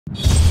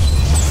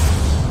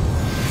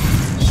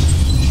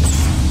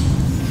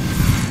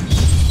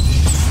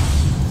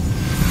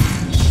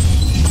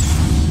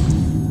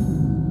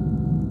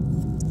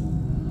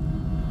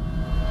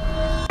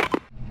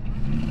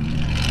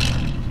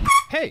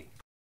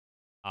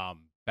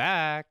I'm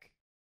back!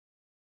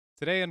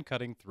 Today on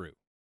Cutting Through,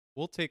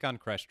 we'll take on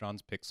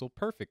Crestron's Pixel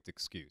Perfect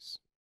excuse.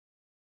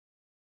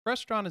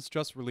 Crestron has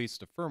just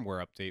released a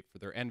firmware update for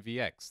their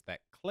NVX that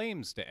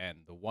claims to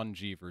end the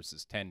 1G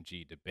versus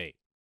 10G debate.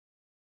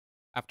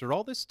 After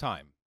all this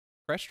time,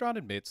 Crestron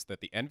admits that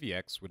the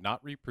NVX would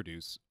not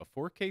reproduce a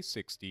 4K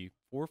 60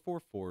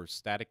 444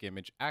 static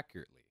image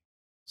accurately,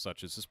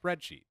 such as a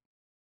spreadsheet,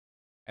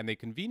 and they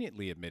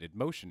conveniently admitted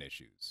motion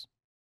issues.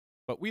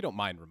 But we don't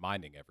mind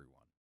reminding everyone.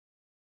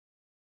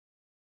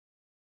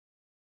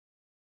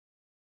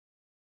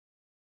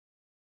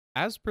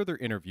 As per their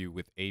interview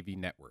with AV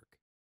Network,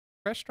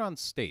 Crestron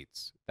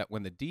states that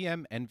when the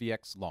DM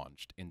NVX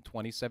launched in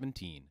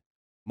 2017,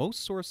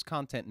 most source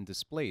content and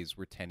displays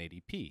were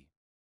 1080p.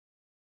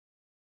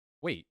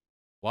 Wait,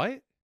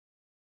 what?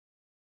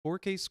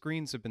 4K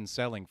screens have been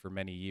selling for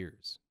many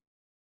years.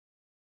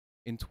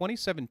 In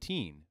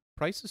 2017,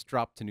 prices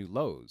dropped to new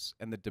lows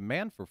and the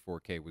demand for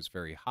 4K was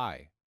very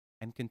high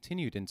and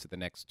continued into the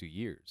next 2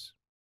 years.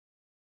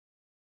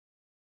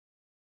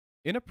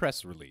 In a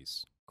press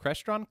release,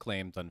 Crestron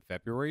claimed on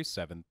February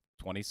 7,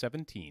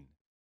 2017,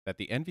 that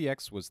the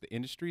NVX was the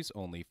industry's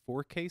only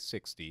 4K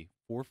 60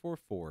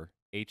 444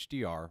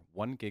 HDR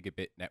 1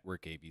 gigabit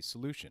network AV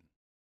solution.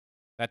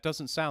 That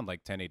doesn't sound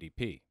like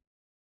 1080p.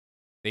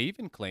 They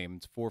even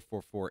claimed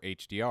 444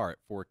 HDR at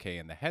 4K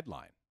in the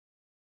headline.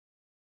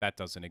 That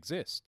doesn't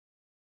exist.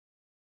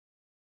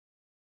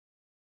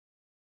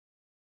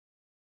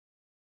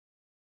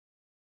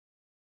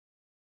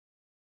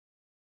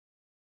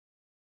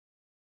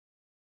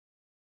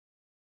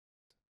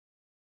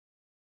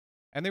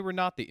 And they were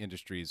not the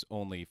industry's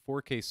only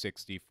 4K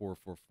 60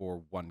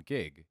 444 1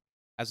 gig,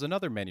 as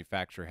another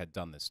manufacturer had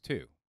done this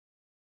too.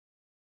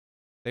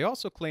 They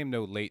also claim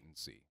no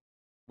latency,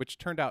 which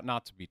turned out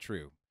not to be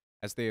true,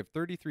 as they have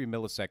 33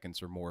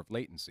 milliseconds or more of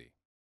latency.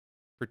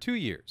 For 2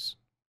 years,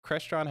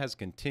 Crestron has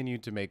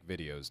continued to make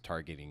videos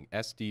targeting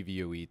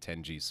SDVoE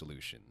 10G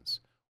solutions,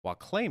 while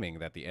claiming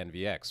that the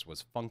NVX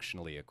was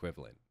functionally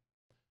equivalent.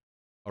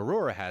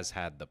 Aurora has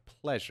had the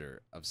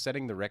pleasure of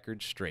setting the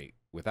record straight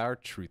with our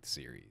Truth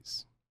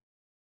series.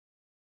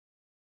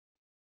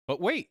 But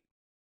wait,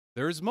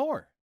 there's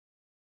more.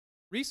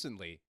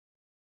 Recently,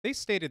 they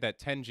stated that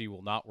 10G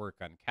will not work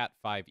on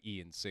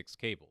Cat5e and 6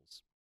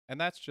 cables, and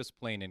that's just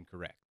plain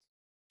incorrect.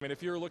 I mean,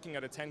 if you're looking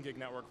at a 10 gig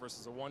network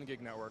versus a 1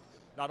 gig network,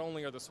 not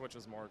only are the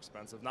switches more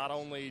expensive, not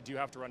only do you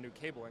have to run new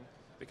cabling,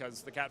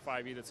 because the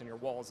Cat5e that's in your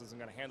walls isn't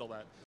going to handle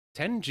that.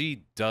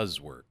 10G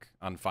does work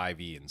on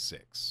 5e and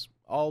 6,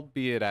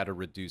 albeit at a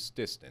reduced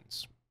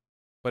distance,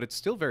 but it's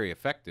still very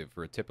effective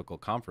for a typical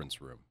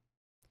conference room.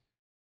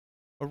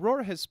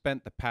 Aurora has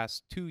spent the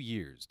past 2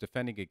 years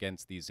defending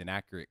against these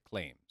inaccurate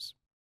claims,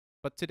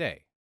 but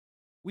today,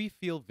 we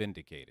feel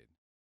vindicated.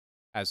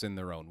 As in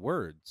their own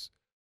words,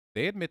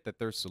 they admit that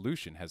their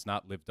solution has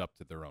not lived up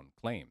to their own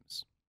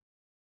claims.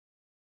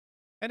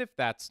 And if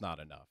that's not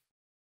enough,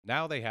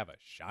 now they have a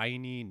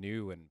shiny,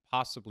 new, and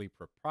possibly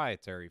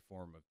proprietary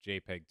form of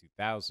JPEG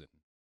 2000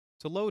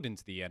 to load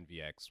into the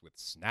NVX with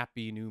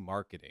snappy new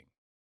marketing,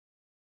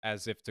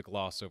 as if to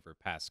gloss over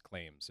past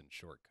claims and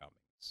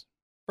shortcomings.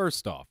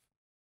 First off,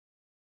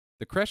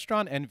 the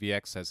Crestron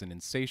NVX has an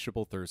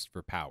insatiable thirst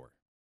for power.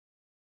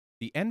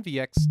 The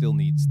NVX still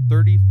needs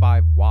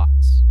 35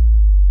 watts.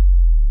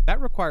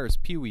 That requires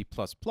PoE++,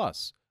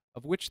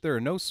 of which there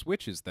are no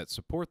switches that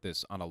support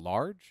this on a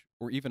large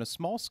or even a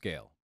small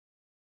scale.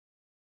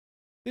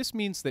 This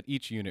means that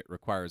each unit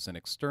requires an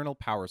external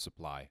power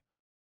supply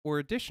or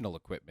additional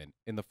equipment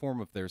in the form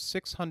of their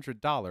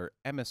 $600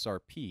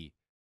 MSRP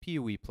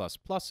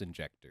PoE++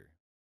 injector.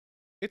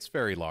 It's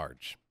very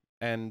large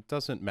and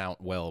doesn't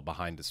mount well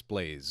behind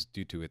displays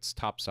due to its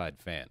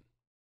topside fan.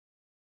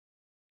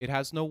 It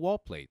has no wall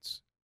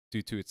plates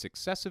due to its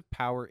excessive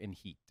power and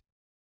heat.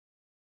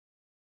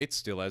 It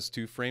still has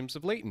 2 frames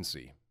of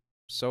latency,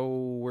 so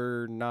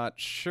we're not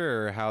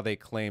sure how they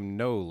claim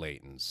no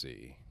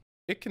latency.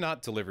 It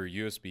cannot deliver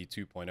USB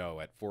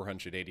 2.0 at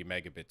 480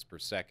 megabits per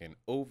second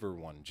over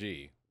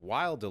 1G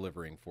while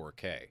delivering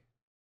 4K,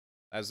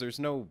 as there's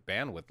no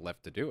bandwidth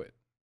left to do it.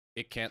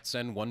 It can't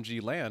send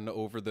 1G LAN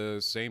over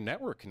the same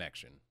network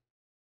connection.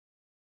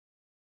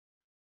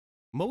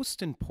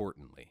 Most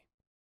importantly,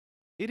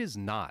 it is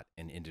not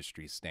an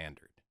industry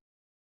standard.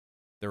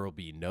 There will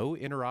be no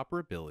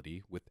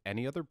interoperability with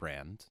any other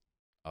brand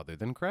other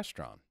than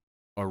Crestron.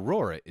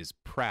 Aurora is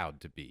proud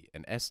to be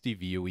an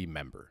SDVoE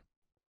member,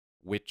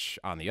 which,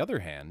 on the other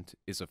hand,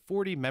 is a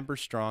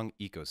 40-member-strong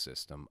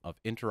ecosystem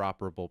of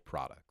interoperable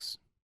products.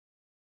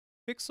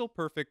 Pixel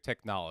Perfect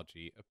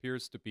technology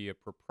appears to be a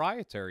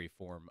proprietary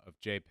form of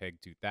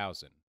JPEG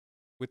 2000,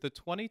 with a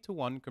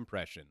 20:1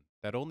 compression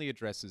that only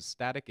addresses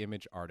static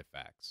image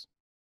artifacts.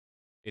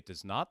 It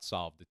does not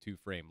solve the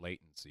 2-frame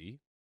latency,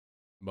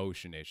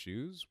 motion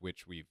issues,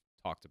 which we've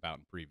talked about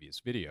in previous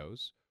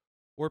videos,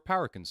 or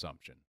power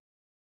consumption.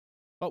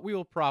 But we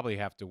will probably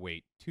have to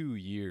wait 2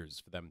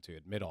 years for them to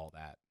admit all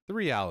that. The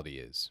reality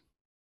is,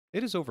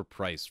 it is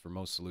overpriced for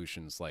most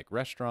solutions like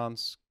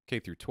restaurants,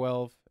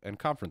 K-12, and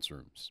conference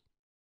rooms.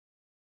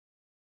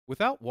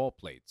 Without wall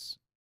plates,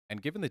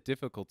 and given the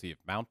difficulty of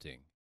mounting,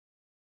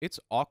 it's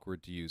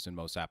awkward to use in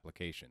most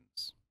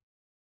applications.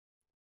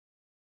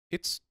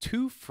 Its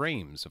 2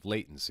 frames of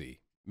latency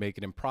make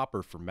it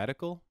improper for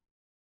medical,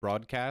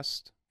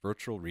 broadcast,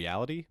 virtual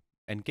reality,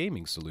 and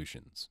gaming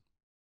solutions.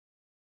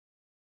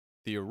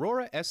 The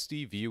Aurora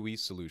SD VOE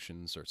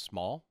solutions are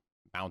small,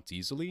 mount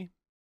easily,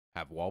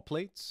 have wall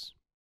plates,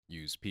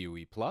 use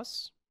PoE+,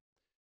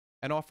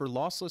 and offer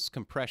lossless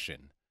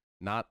compression,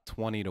 not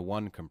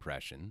 20:1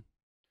 compression,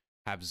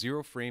 have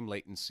 0 frame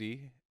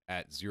latency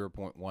at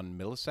 0.1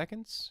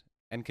 milliseconds,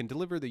 and can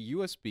deliver the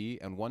USB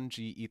and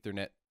 1G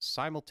Ethernet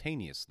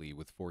simultaneously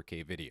with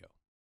 4K video.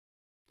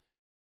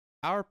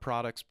 Our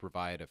products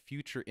provide a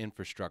future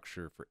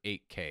infrastructure for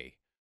 8K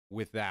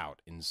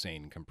without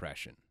insane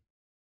compression.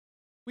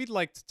 We'd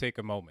like to take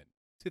a moment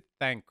to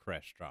thank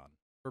Crestron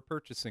for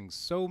purchasing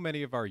so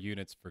many of our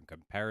units for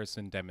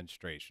comparison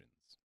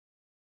demonstrations.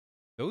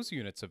 Those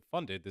units have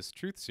funded this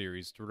Truth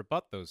Series to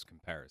rebut those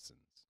comparisons.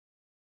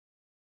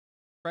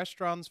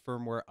 Crestron's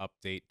firmware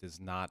update does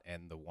not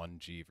end the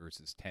 1G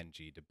versus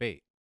 10G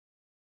debate.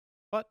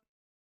 But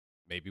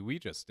maybe we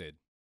just did.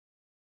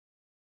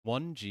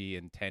 1G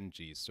and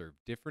 10G serve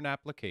different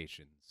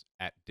applications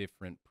at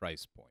different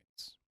price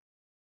points.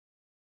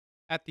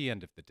 At the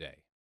end of the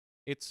day,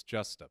 it's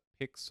just a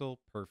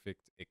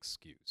pixel-perfect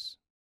excuse.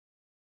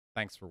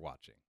 Thanks for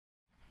watching.